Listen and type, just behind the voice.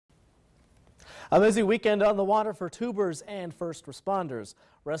A busy weekend on the water for tubers and first responders.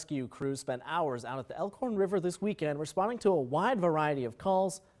 Rescue crews spent hours out at the Elkhorn River this weekend responding to a wide variety of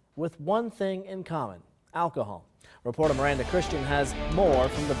calls with one thing in common: alcohol. Reporter Miranda Christian has more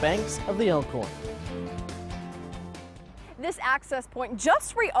from the banks of the Elkhorn. This access point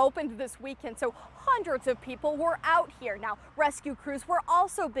just reopened this weekend, so hundreds of people were out here. Now, rescue crews were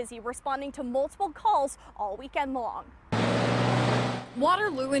also busy responding to multiple calls all weekend long.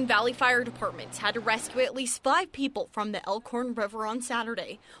 Waterloo and Valley Fire Departments had to rescue at least 5 people from the Elkhorn River on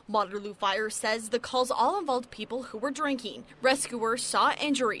Saturday. Waterloo Fire says the calls all involved people who were drinking. Rescuers saw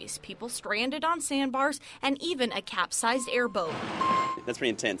injuries, people stranded on sandbars, and even a capsized airboat. That's pretty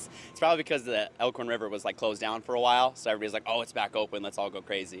intense. It's probably because the Elkhorn River was closed down for a while, so everybody's like, oh, it's back open, let's all go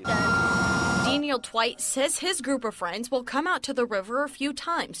crazy. Daniel Twite says his group of friends will come out to the river a few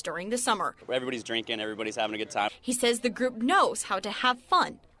times during the summer. Everybody's drinking, everybody's having a good time. He says the group knows how to have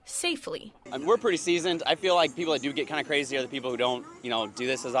fun safely. We're pretty seasoned. I feel like people that do get kind of crazy are the people who don't, do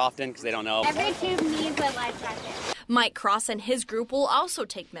this as often because they don't know. Every tube needs a life jacket. Mike Cross and his group will also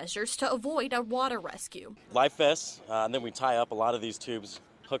take measures to avoid a water rescue. Life vests, and then we tie up a lot of these tubes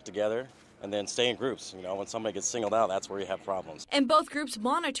hooked together and then stay in groups. When somebody gets singled out, that's where you have problems. And both groups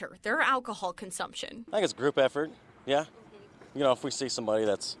monitor their alcohol consumption. I think it's a group effort, yeah. If we see somebody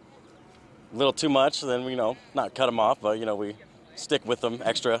that's a little too much, then we, not cut them off, but, we stick with them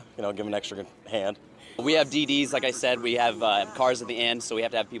extra, give them an extra hand. We have DDs, like I said, we have cars at the end, so we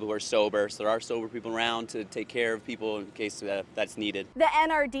have to have people who are sober. So there are sober people around to take care of people in case that's needed. The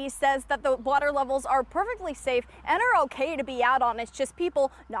NRD says that the water levels are perfectly safe and are okay to be out on. It's just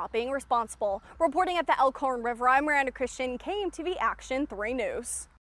people not being responsible. Reporting at the Elkhorn River, I'm Miranda Christian, KMTV Action 3 News.